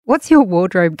What's your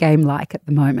wardrobe game like at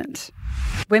the moment?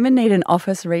 Women need an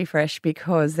office refresh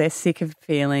because they're sick of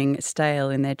feeling stale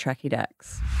in their tracky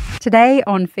dacks. Today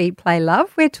on Feed, Play,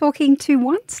 Love, we're talking to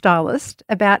one stylist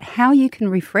about how you can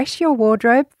refresh your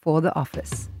wardrobe for the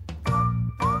office.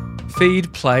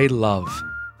 Feed, Play, Love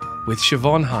with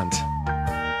Siobhan Hunt.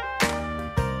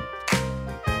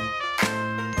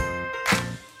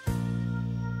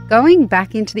 Going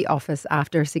back into the office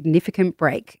after a significant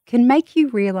break can make you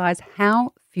realise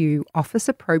how few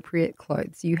office-appropriate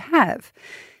clothes you have.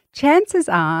 Chances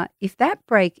are, if that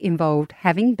break involved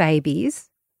having babies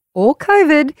or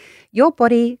COVID, your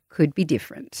body could be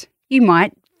different. You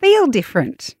might feel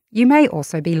different. You may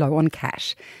also be low on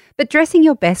cash. But dressing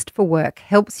your best for work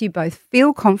helps you both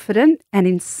feel confident, and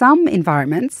in some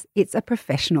environments, it's a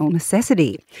professional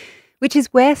necessity, which is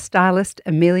where stylist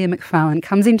Amelia McFarlane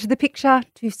comes into the picture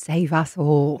to save us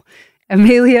all.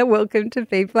 Amelia, welcome to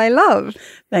Feed, Play, Love.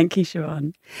 Thank you,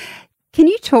 Siobhan. Can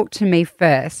you talk to me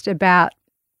first about,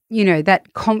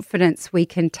 that confidence we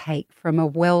can take from a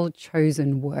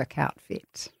well-chosen work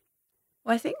outfit?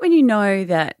 Well, I think when you know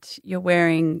that you're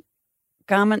wearing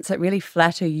garments that really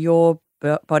flatter your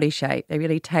body shape, they're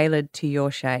really tailored to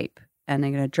your shape and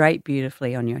they're going to drape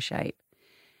beautifully on your shape.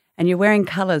 And you're wearing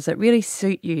colours that really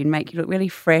suit you and make you look really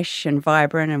fresh and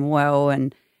vibrant and well.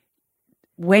 And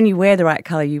when you wear the right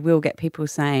colour, you will get people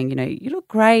saying, you look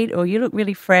great, or you look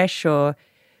really fresh, or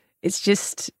it's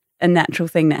just a natural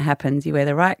thing that happens. You wear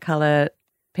the right colour,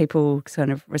 people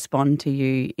sort of respond to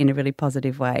you in a really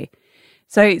positive way.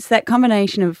 So it's that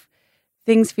combination of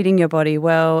things fitting your body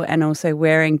well and also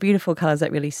wearing beautiful colours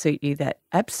that really suit you that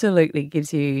absolutely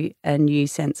gives you a new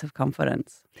sense of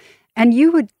confidence. And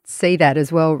you would see that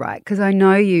as well, right? Because I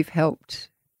know you've helped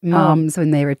mums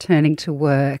when they're returning to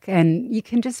work, and you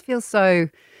can just feel so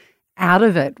out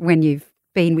of it when you've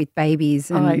been with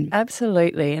babies. And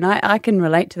absolutely. And I can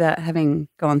relate to that, having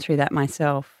gone through that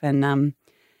myself. And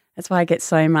that's why I get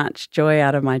so much joy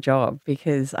out of my job,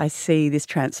 because I see this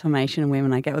transformation in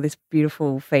women. I get all this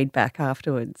beautiful feedback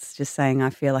afterwards, just saying I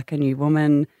feel like a new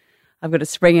woman. I've got a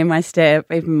spring in my step.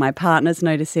 Even my partner's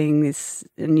noticing this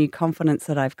new confidence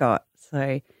that I've got.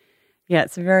 So, yeah,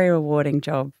 it's a very rewarding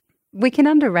job. We can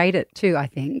underrate it too, I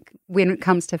think, when it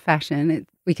comes to fashion.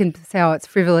 We can say, it's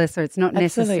frivolous or it's not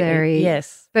necessary.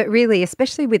 Yes. But really,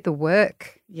 especially with the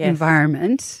work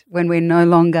environment, when we're no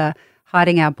longer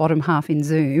hiding our bottom half in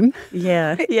Zoom.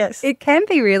 Yeah, yes. It can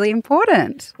be really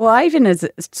important. Well, I even as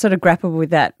sort of grappled with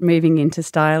that moving into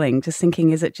styling, just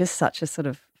thinking, is it just such a sort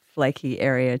of flaky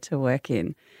area to work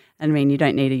in? I mean, you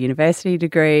don't need a university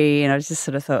degree, and I just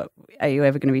sort of thought, are you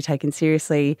ever going to be taken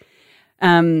seriously?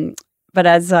 But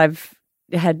as I've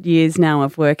had years now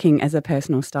of working as a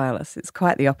personal stylist, it's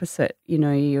quite the opposite.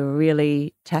 You're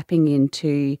really tapping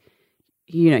into,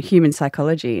 human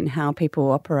psychology and how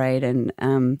people operate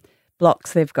and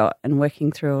blocks they've got, and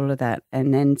working through all of that,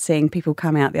 and then seeing people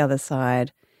come out the other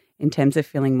side in terms of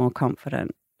feeling more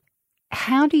confident.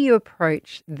 How do you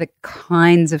approach the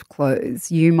kinds of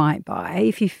clothes you might buy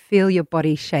if you feel your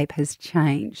body shape has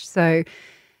changed? So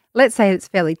let's say it's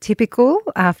fairly typical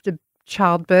after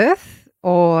childbirth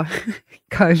or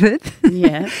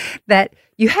COVID, that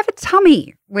you have a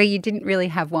tummy where you didn't really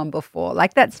have one before.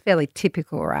 Like, that's fairly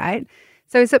typical, right?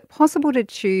 So is it possible to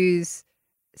choose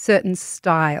certain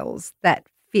styles that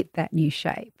fit that new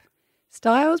shape?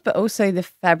 Styles, but also the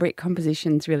fabric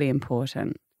composition is really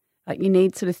important. Like, you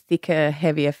need sort of thicker,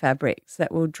 heavier fabrics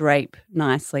that will drape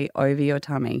nicely over your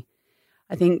tummy.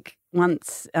 I think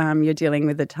once you're dealing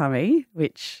with the tummy,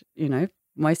 which,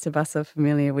 most of us are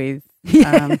familiar with,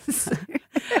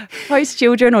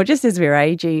 post-children or just as we're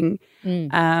aging,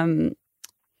 and,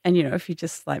 if you're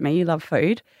just like me, you love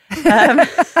food.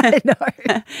 I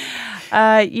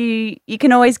know. You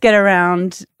can always get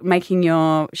around making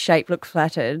your shape look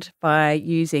flattered by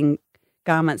using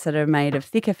garments that are made of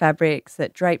thicker fabrics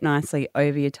that drape nicely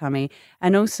over your tummy,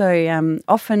 and also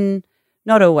often,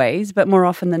 not always, but more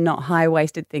often than not,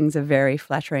 high-waisted things are very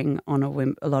flattering on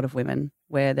a lot of women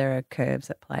where there are curves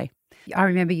at play. I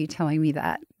remember you telling me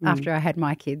that after I had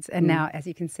my kids, and now, as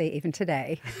you can see, even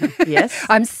today, yes,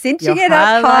 I'm cinching You're it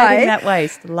up high. highlighting that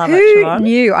waist. Love Who it, Siobhan.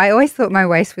 knew? I always thought my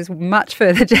waist was much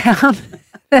further down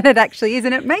than it actually is,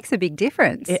 and it makes a big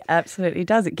difference. It absolutely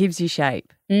does. It gives you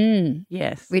shape.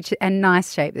 Yes, And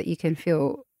nice shape that you can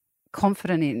feel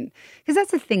confident in. Because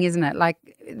that's the thing, isn't it? Like,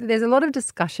 there's a lot of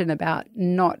discussion about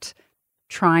not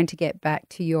trying to get back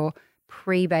to your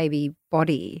pre-baby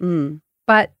body.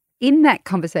 But in that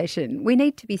conversation, we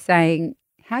need to be saying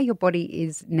how your body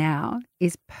is now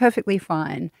is perfectly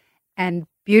fine and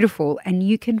beautiful, and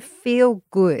you can feel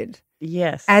good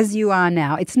yes, as you are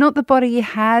now. It's not the body you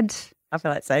had. I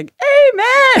feel like saying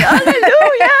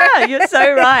Hallelujah. You're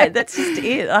so right. That's just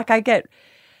it. Like, I get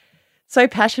so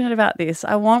passionate about this.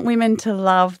 I want women to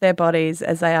love their bodies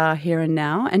as they are here and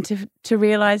now, and to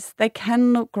realize they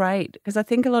can look great. Because I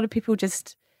think a lot of people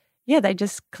they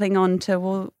just cling on to,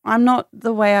 well, I'm not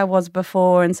the way I was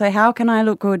before, and so how can I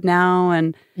look good now?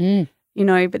 And,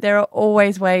 but there are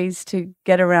always ways to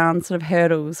get around sort of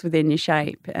hurdles within your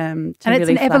shape. And it's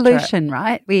an evolution,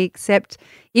 right?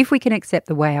 If we can accept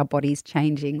the way our body's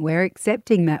changing, we're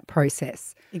accepting that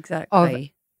process.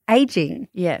 Exactly. Of aging.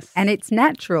 Yes. And it's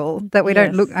natural that we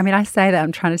don't look, I mean, I say that,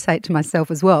 I'm trying to say it to myself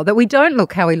as well, that we don't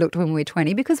look how we looked when we were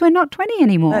 20 because we're not 20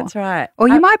 anymore. That's right. Or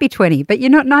you might be 20, but you're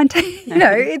not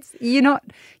 19.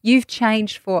 You've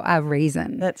changed for a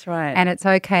reason. That's right. And it's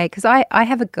okay. Because I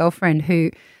have a girlfriend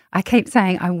who I keep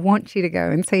saying, I want you to go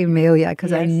and see Amelia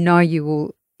because I know you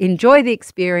will enjoy the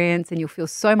experience and you'll feel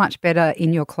so much better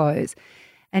in your clothes.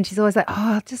 And she's always like,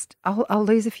 I'll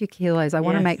lose a few kilos. I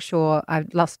want to make sure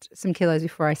I've lost some kilos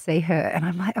before I see her. And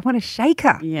I'm like, I want to shake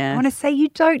her. Yes. I want to say you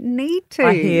don't need to.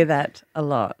 I hear that a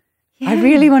lot. Yeah. I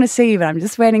really want to see you, but I'm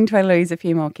just waiting to lose a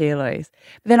few more kilos.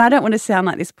 But then I don't want to sound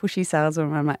like this pushy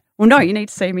saleswoman. I'm like, well, no, you need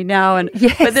to see me now. And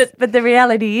but the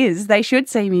reality is they should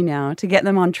see me now to get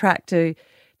them on track to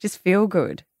just feel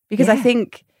good. Because I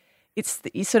think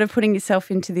you're sort of putting yourself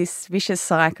into this vicious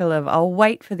cycle of, I'll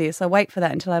wait for this, I'll wait for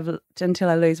that until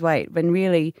I lose weight, when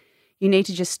really you need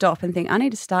to just stop and think, I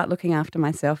need to start looking after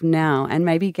myself now, and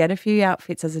maybe get a few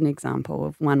outfits as an example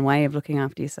of one way of looking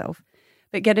after yourself.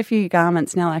 But get a few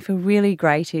garments now I feel really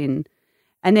great in.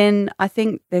 And then I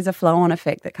think there's a flow-on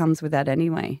effect that comes with that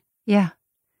anyway. Yeah.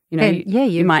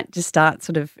 You might just start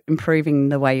sort of improving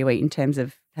the way you eat in terms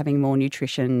of having more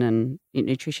nutrition and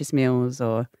nutritious meals,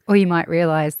 or you might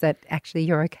realise that actually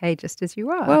you're okay just as you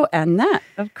are. Well, and that,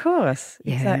 of course,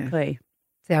 exactly.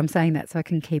 See, I'm saying that so I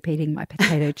can keep eating my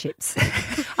potato chips.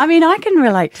 I mean, I can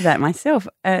relate to that myself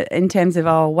in terms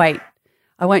of, wait,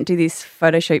 I won't do this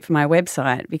photo shoot for my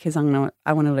website because I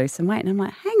want to lose some weight. And I'm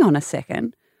like, hang on a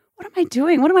second, what am I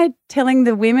doing? What am I telling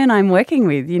the women I'm working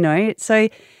with? So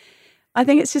I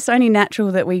think it's just only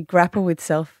natural that we grapple with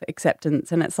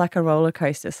self-acceptance, and it's like a roller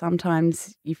coaster.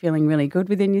 Sometimes you're feeling really good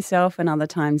within yourself, and other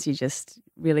times you're just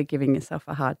really giving yourself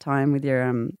a hard time with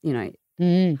your,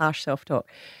 harsh self-talk.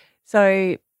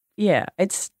 So,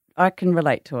 I can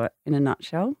relate to it in a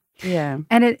nutshell. Yeah.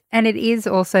 And it is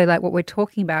also like what we're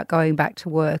talking about, going back to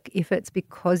work. If it's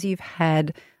because you've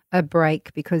had a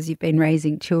break because you've been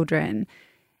raising children,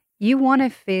 you want to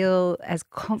feel as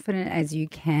confident as you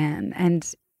can.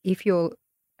 And if you're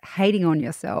hating on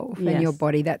yourself and your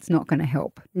body, that's not going to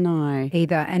help. No.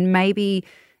 Either. And maybe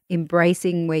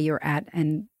embracing where you're at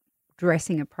and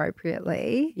dressing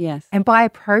appropriately. Yes. And by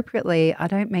appropriately, I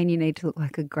don't mean you need to look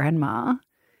like a grandma.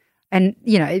 And,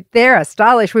 there are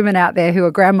stylish women out there who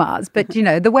are grandmas, but,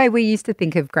 the way we used to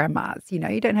think of grandmas, you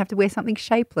don't have to wear something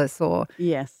shapeless, or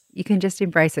you can just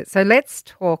embrace it. So let's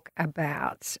talk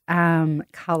about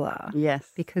colour.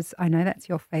 Yes. Because I know that's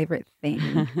your favourite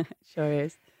thing. Sure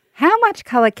is. How much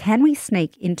colour can we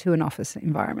sneak into an office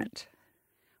environment?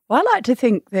 Well, I like to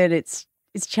think that it's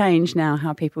changed now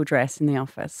how people dress in the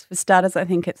office. For starters, I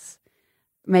think it's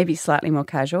maybe slightly more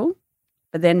casual.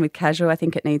 But then with casual, I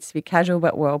think it needs to be casual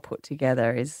but well put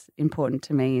together is important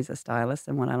to me as a stylist,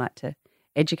 and what I like to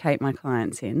educate my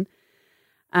clients in.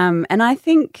 And I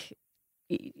think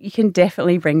you can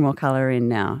definitely bring more colour in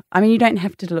now. I mean, you don't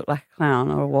have to look like a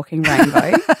clown or a walking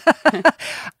rainbow.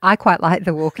 I quite like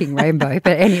the walking rainbow,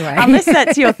 but anyway. Unless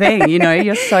that's your thing,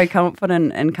 you're so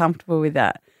confident and comfortable with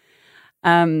that.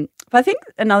 But I think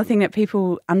another thing that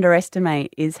people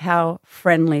underestimate is how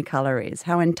friendly colour is,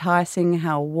 how enticing,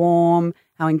 how warm,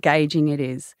 how engaging it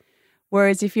is.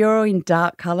 Whereas if you're in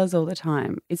dark colours all the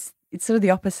time, it's sort of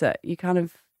the opposite. You kind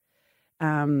of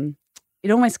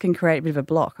it almost can create a bit of a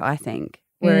block, I think.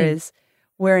 Whereas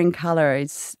wearing colour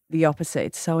is the opposite.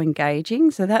 It's so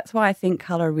engaging. So that's why I think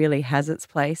colour really has its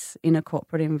place in a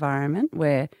corporate environment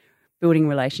where building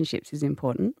relationships is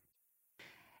important.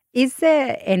 Is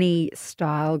there any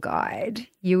style guide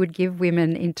you would give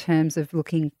women in terms of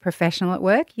looking professional at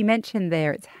work? You mentioned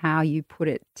there it's how you put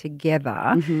it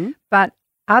together, but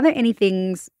are there any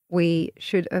things we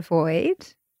should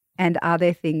avoid, and are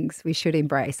there things we should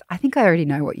embrace? I think I already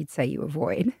know what you'd say you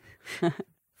avoid.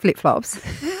 Flip-flops.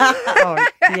 Oh,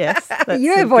 yes.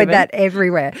 You avoid that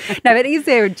everywhere. No, but is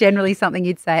there generally something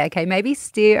you'd say, okay, maybe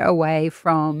steer away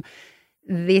from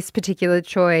this particular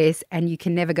choice and you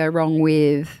can never go wrong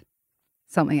with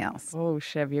something else? Oh,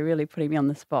 Chev, you're really putting me on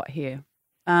the spot here.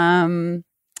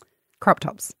 Crop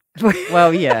tops.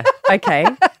 Well, yeah. Okay.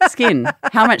 Skin.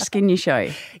 How much skin you show.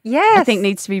 Yes. I think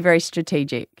needs to be very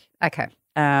strategic. Okay.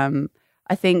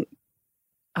 I think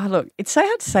Oh, look, it's so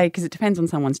hard to say because it depends on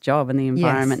someone's job and the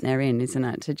environment they're in, isn't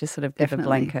it? To just sort of give a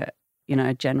blanket,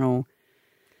 general.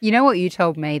 You know what you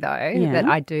told me, though, Yeah.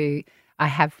 that I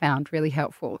have found really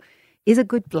helpful is a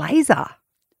good blazer.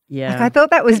 Yeah. Like I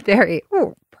thought that was very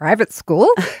private school,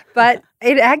 but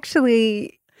it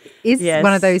actually is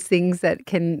one of those things that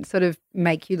can sort of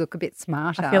make you look a bit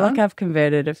smarter. I feel like I've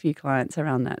converted a few clients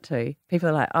around that too. People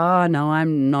are like, oh, no,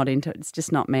 I'm not into it. It's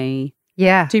just not me.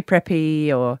 Yeah. Too preppy,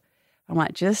 or I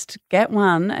might just get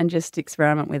one and just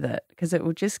experiment with it because it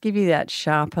will just give you that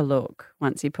sharper look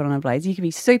once you put on a blazer. You can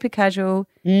be super casual,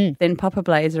 then pop a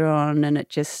blazer on and it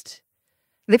just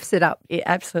lifts it up. It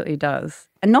absolutely does.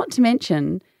 And not to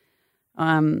mention,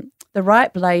 the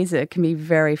right blazer can be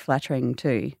very flattering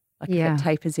too. Like if it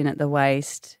tapers in at the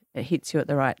waist, it hits you at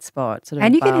the right spot. Sort of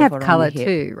and you can above have or on colour the hip.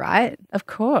 too, right? Of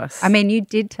course. I mean, you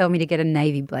did tell me to get a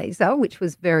navy blazer, which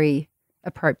was very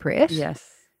appropriate.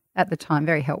 Yes. At the time,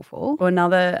 very helpful. Or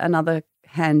another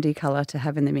handy colour to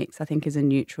have in the mix, I think, is a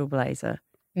neutral blazer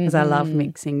because I love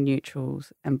mixing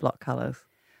neutrals and block colours.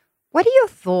 What are your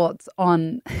thoughts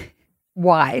on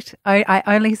white? I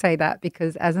only say that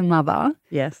because as a mother,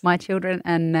 my children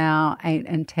are now 8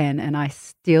 and 10 and I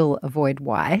still avoid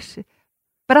white,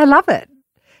 but I love it.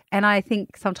 And I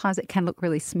think sometimes it can look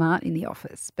really smart in the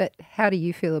office. But how do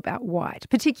you feel about white,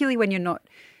 particularly when you're not,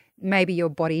 maybe your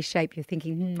body shape, you're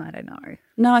thinking, I don't know.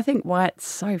 No, I think white's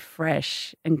so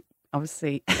fresh and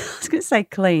obviously, I was going to say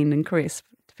clean and crisp.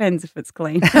 Depends if it's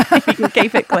clean. If you can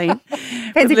keep it clean.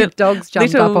 Depends if your dogs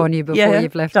jumped up on you before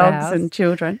you've left the house. Dogs and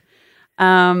children.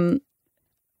 Just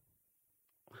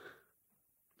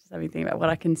having to think about what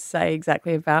I can say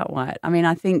exactly about white. I mean,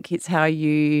 I think it's how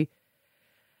you...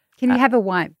 Can you have a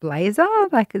white blazer?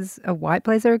 Like, is a white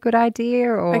blazer a good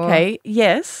idea? Or Okay,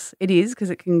 yes, it is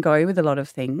because it can go with a lot of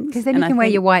things. Because then you can wear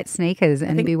your white sneakers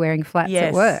and be wearing flats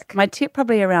at work. My tip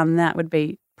probably around that would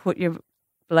be put your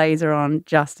blazer on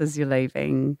just as you're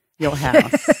leaving your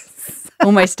house.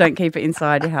 Almost don't keep it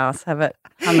inside your house. Have it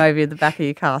hung over the back of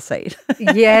your car seat.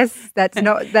 Yes, that's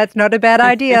not a bad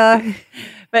idea.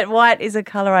 But white is a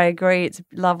colour, I agree. It's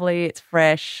lovely, it's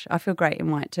fresh. I feel great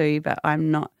in white too, but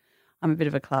I'm a bit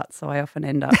of a klutz, so I often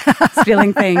end up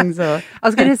spilling things. Or I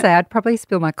was going to say I'd probably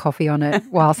spill my coffee on it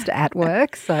whilst at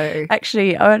work. So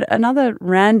actually, another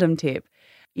random tip: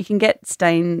 you can get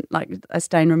a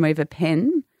stain remover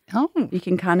pen. Oh, you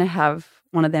can kind of have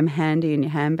one of them handy in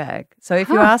your handbag. So if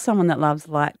you are someone that loves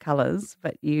light colours,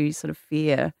 but you sort of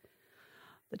fear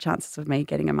the chances of me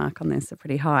getting a mark on this are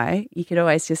pretty high, you could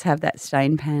always just have that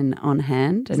stain pen on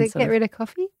hand. Does it get rid of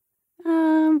coffee?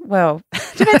 Well,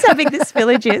 depends how big this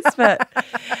village is, but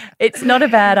it's not a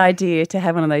bad idea to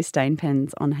have one of those stain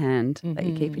pens on hand that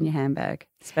you keep in your handbag,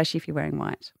 especially if you're wearing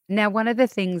white. Now, one of the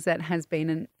things that has been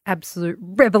an absolute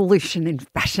revolution in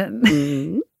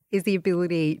fashion is the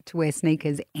ability to wear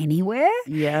sneakers anywhere.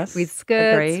 Yes. With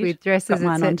skirts, agreed. with dresses,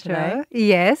 etc.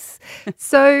 Yes.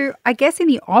 So I guess in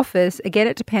the office, again,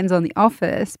 it depends on the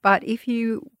office, but if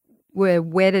you were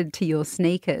wedded to your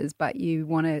sneakers but you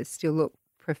want to still look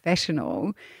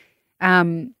professional,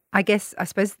 I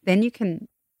suppose then you can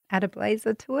add a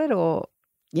blazer to it, or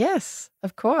yes,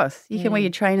 of course. You can wear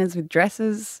your trainers with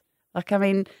dresses. Like, I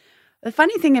mean, the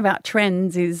funny thing about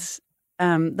trends is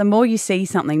the more you see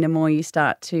something, the more you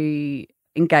start to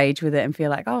engage with it and feel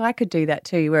like, oh, I could do that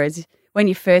too. Whereas when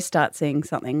you first start seeing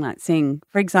something, like seeing,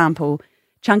 for example,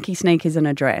 chunky sneakers and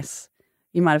a dress,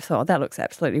 you might have thought, oh, that looks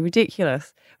absolutely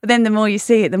ridiculous. But then the more you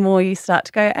see it, the more you start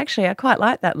to go, actually, I quite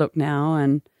like that look now.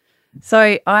 And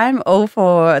so I'm all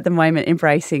for, at the moment,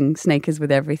 embracing sneakers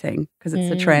with everything because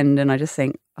it's a trend and I just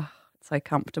think, oh, it's so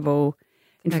comfortable.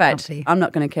 In fact, comfy. I'm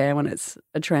not going to care when it's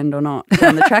a trend or not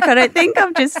on the track. I don't think.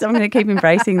 I'm going to keep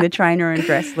embracing the trainer and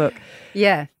dress look.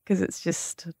 Yeah. Because it's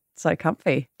just so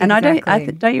comfy. And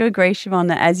don't you agree, Siobhan,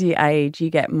 that as you age, you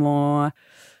get more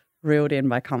reeled in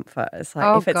by comfort? It's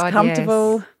like, if it's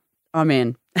comfortable, yes. I'm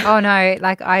in. Oh, no.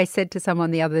 Like I said to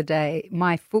someone the other day,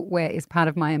 my footwear is part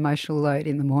of my emotional load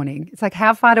in the morning. It's like,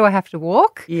 how far do I have to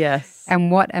walk? Yes.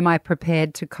 And what am I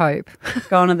prepared to cope?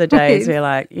 Gone are the days where you're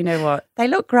like, you know what? They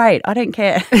look great. I don't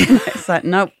care. It's like,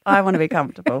 nope, I want to be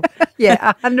comfortable.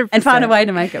 Yeah, 100%. And find a way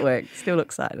to make it work. Still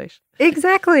look stylish.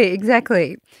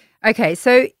 Exactly. Okay,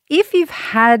 so if you've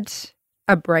had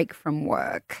a break from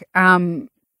work,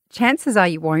 chances are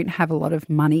you won't have a lot of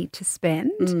money to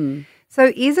spend.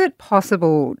 So is it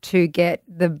possible to get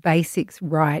the basics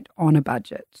right on a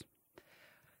budget?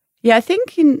 Yeah, I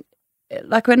think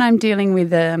when I'm dealing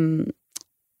with a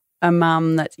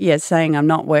mum that's saying I'm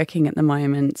not working at the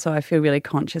moment, so I feel really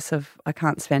conscious of I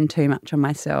can't spend too much on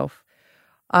myself,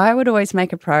 I would always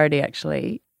make a priority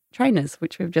actually trainers,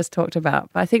 which we've just talked about.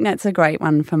 But I think that's a great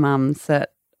one for mums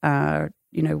that are,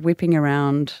 whipping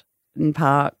around in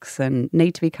parks and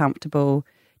need to be comfortable,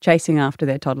 chasing after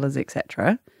their toddlers,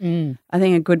 etc. I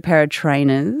think a good pair of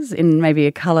trainers in maybe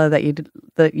a colour that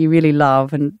you really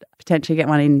love, and potentially get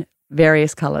one in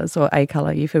various colours or a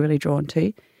colour you feel really drawn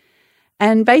to.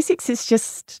 And basics is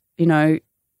just, a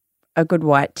good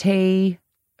white tee,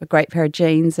 a great pair of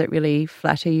jeans that really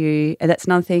flatter you. And that's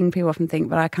another thing people often think,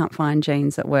 but I can't find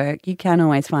jeans that work. You can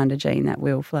always find a jean that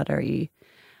will flatter you.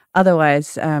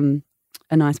 Otherwise, a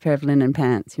nice pair of linen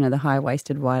pants, the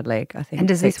high-waisted wide leg, I think. And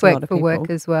does this suits a lot work of for people. work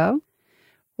as well?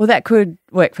 Well, that could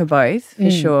work for both,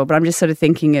 for sure. But I'm just sort of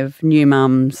thinking of new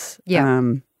mums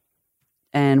and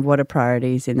what are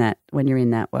priorities in that when you're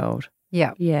in that world.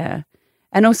 Yeah. Yeah.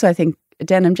 And also I think a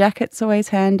denim jacket's always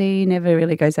handy, never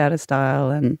really goes out of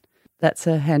style, and that's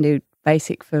a handy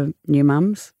basic for new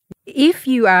mums. If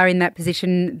you are in that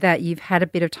position that you've had a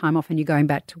bit of time off and you're going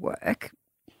back to work,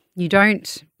 you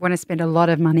don't want to spend a lot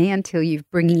of money until you're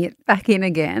bringing it back in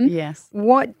again. Yes.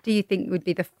 What do you think would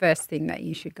be the first thing that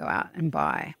you should go out and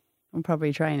buy? And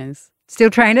probably trainers. Still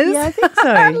trainers? Yeah, I think so.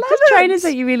 I love Just it. trainers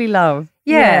that you really love.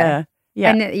 Yeah.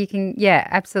 Yeah. And that you can,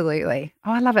 absolutely.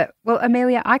 Oh, I love it. Well,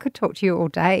 Amelia, I could talk to you all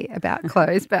day about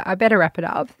clothes, but I better wrap it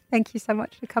up. Thank you so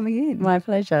much for coming in. My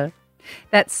pleasure.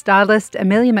 That's stylist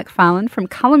Amelia McFarlane from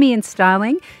Colour Me in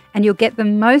Styling, and you'll get the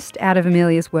most out of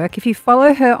Amelia's work. If you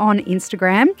follow her on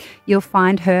Instagram, you'll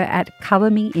find her at Colour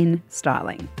Me in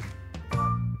Styling.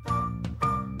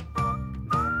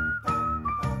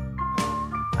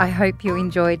 I hope you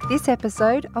enjoyed this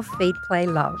episode of Feed Play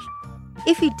Love.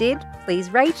 If you did,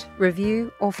 please rate,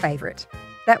 review or favourite.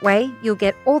 That way you'll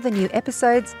get all the new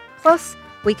episodes, plus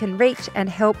we can reach and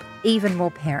help even more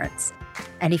parents.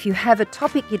 And if you have a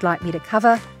topic you'd like me to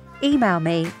cover, email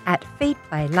me at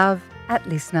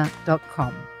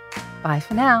feedplaylove@listener.com. Bye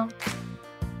for now.